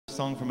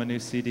song from a new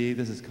CD.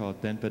 This is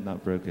called Bent But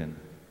Not Broken.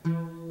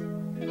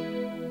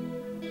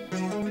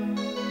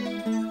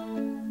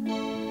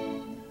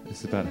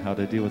 It's about how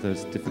to deal with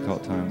those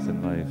difficult times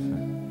in life.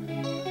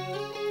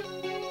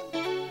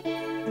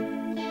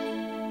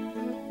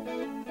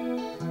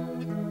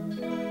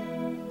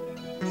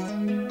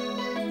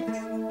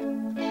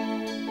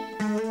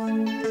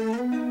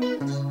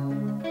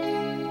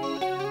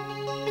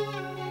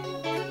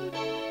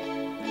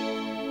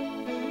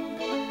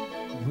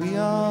 We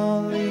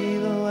all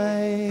leave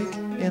awake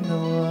in the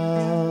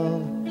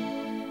world.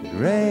 It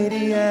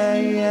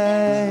radiates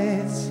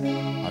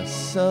our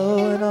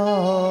soul in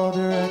all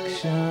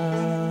directions.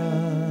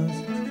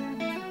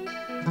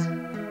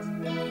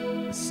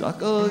 I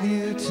suckled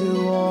you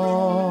too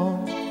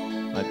warm,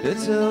 my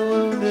bitter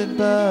wounded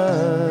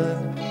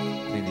bird.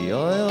 Clean the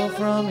oil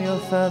from your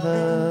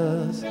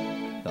feathers,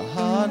 the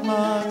hard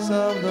marks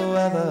of the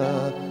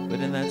weather. But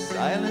in that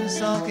silent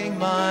sulking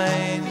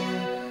mind,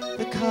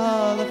 the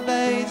color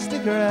fades to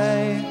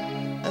gray,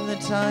 and the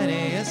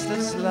tiniest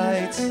of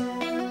slights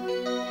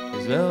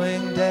is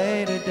growing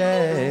day to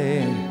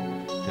day,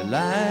 to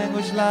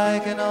languish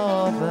like an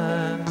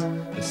orphan,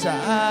 a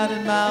sad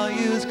and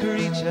malused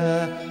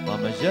creature, while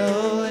my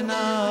Jolie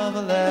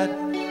novelette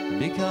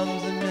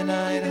becomes a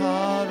midnight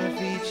horror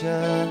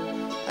feature.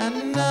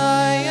 And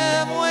I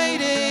am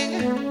waiting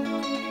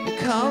to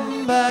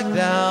come back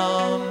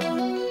down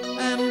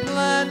and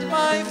plant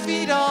my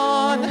feet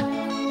on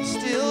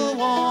still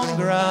warm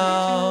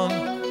ground.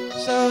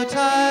 So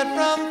tired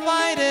from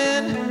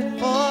fighting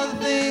for the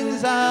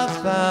things I've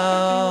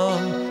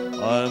found.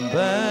 I'm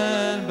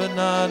bent but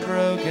not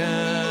broken.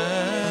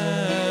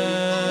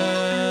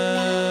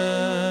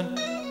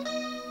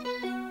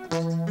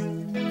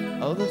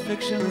 Oh, the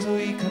fictions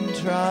we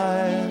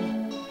contrive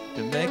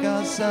to make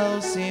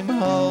ourselves seem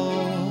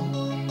whole,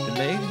 to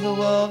make the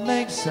world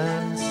make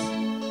sense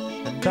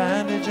and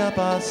bandage up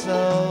our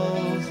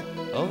souls.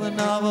 Oh, the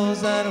novels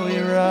that we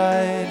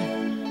write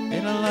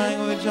in a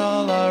language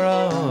all our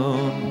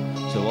own,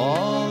 so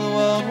all the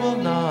world will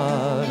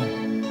nod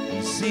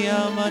and see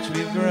how much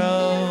we've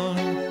grown.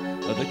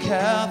 But the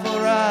careful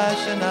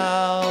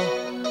rationale,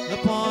 the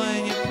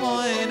poignant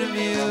point of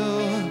view,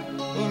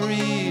 will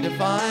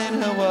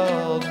redefine her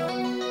world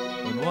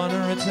when one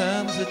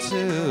returns her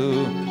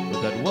to.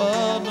 But that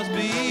world must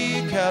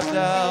be kept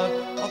out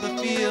of the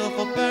feel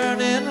for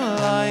burning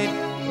light,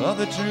 of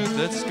the truth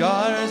that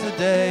scars the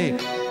day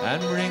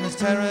and brings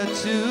terror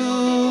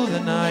to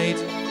the night.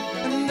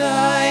 And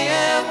I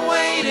am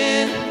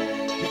waiting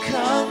to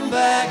come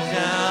back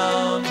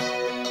down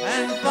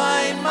and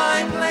find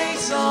my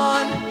place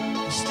on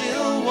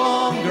still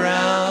warm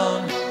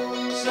ground.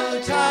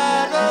 So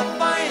tired of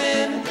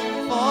fighting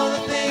for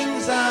the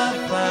things I've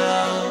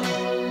found.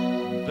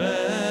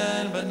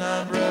 Bent but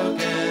not broken.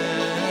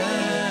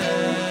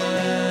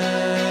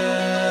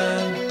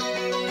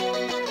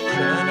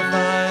 Trying to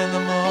find the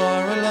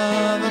moral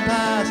of a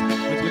past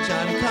with which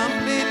I'm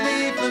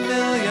completely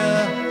familiar,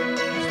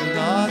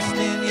 lost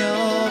in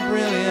your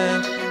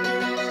brilliance.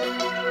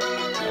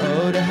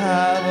 Oh, to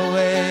have a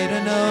way to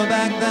know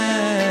back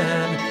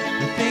then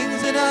the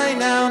things that I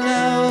now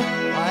know,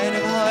 I'd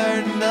have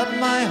hardened up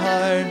my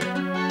heart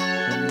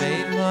and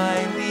made my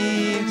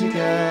leave to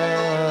go.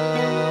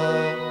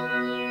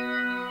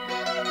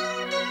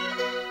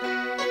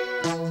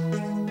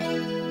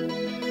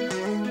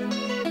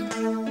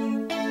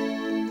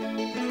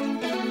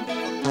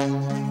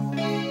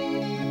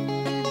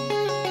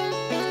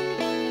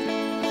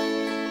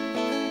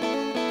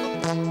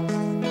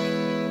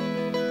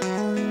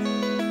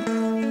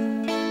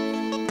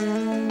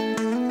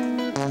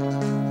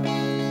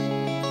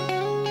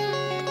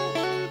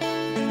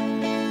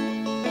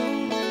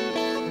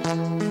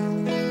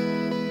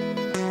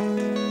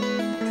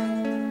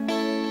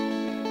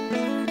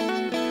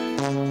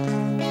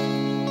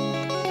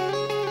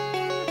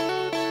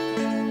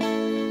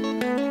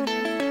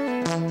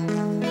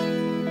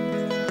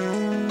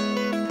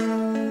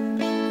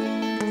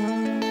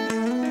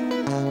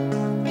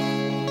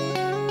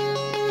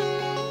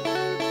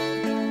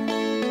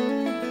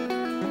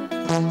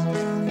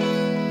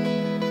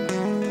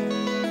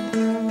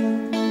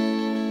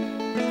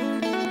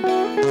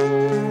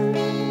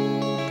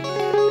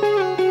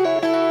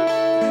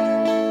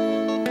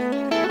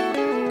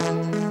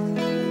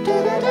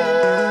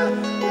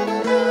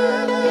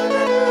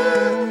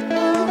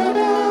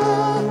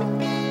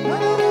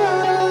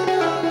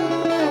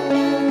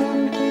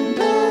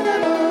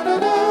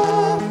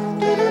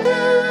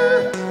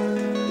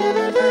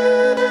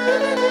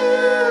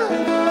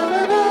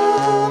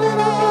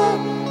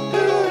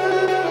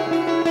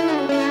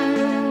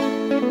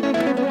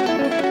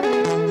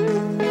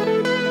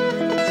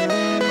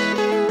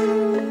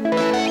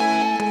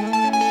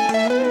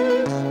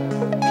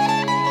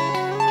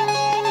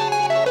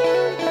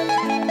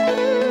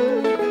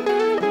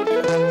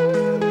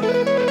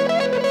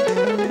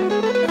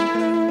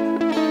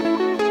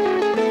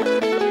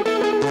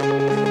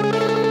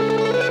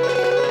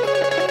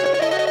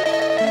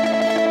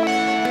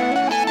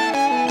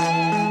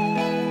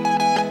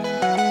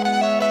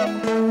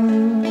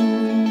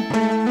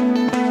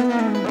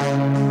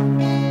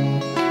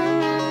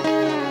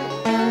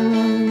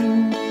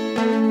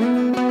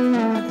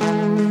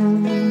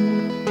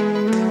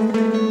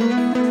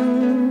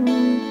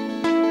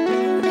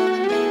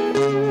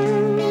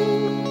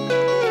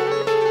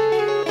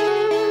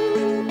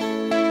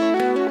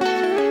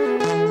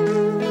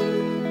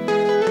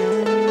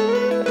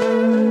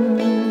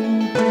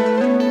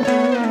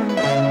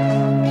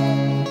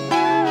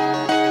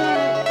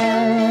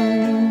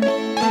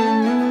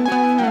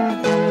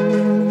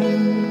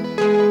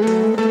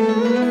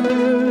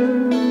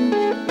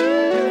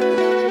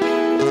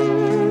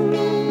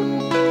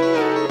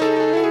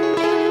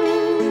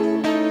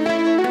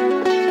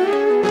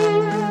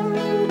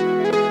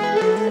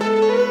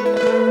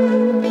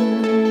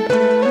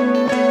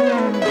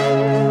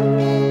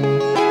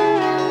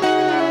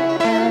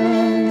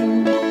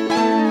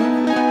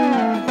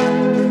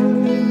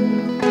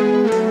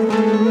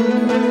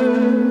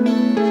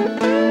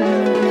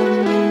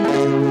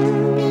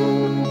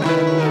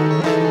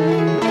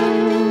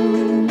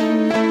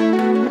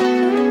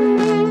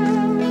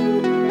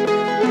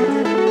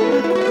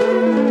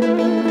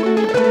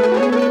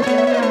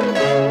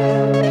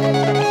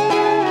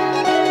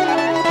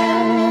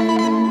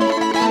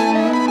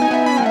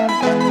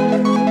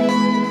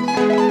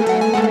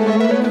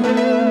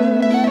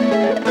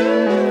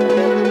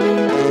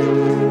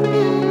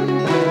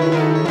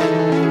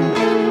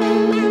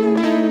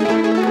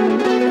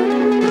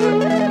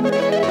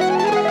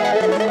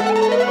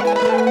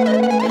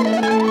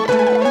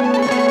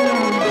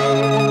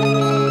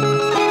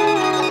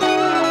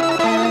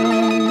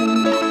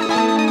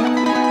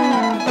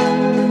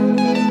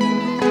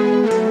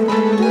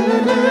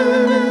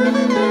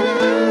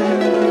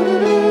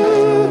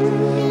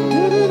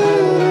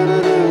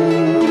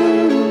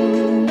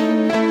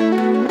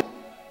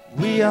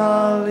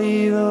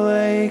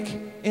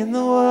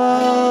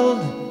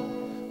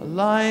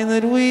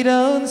 that we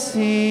don't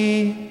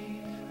see.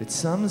 It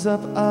sums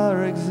up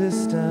our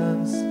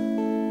existence.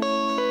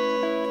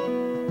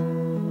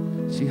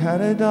 She had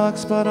a dark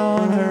spot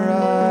on her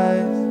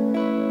eyes,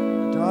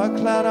 a dark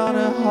cloud on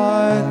her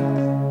heart.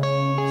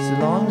 So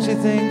long she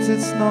thinks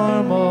it's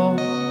normal.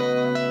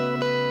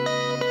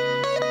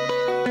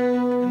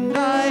 And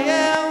I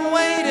am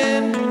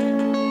waiting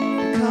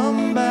to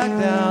come back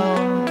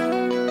down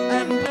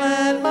and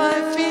plant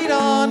my feet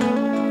on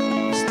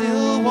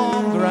still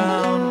warm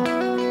ground.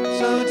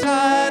 So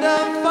tired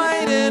of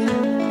fighting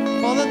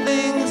for the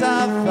things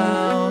I've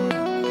found.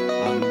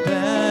 I'm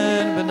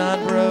bent but not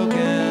broken,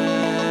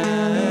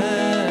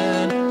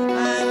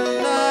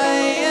 and I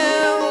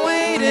am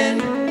waiting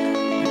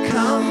to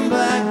come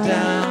back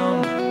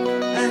down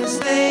and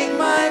stake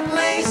my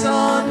place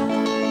on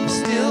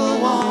still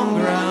warm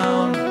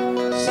ground.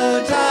 So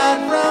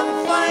tired from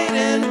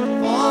fighting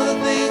for the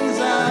things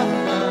I've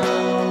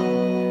found.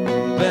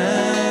 I'm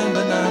bent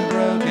but not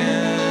broken,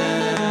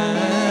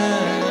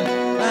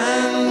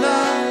 and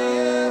I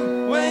am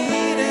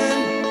waiting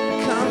to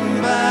come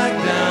back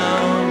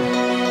down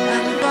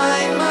and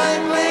find my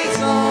place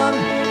on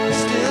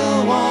still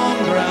warm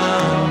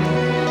ground.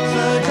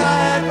 So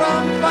tired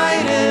from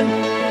fighting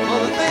for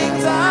the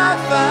things I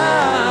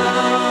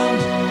found.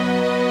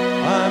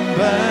 I'm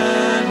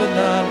bent but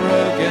not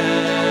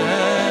broken.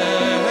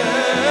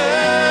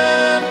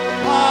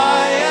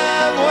 I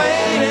am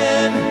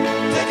waiting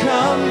to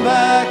come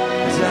back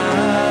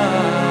down.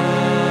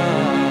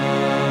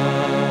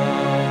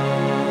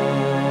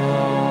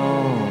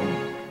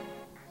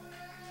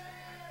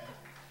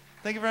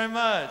 Thank you very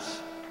much.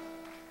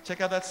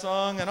 Check out that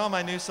song and all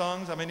my new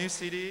songs on my new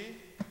CD.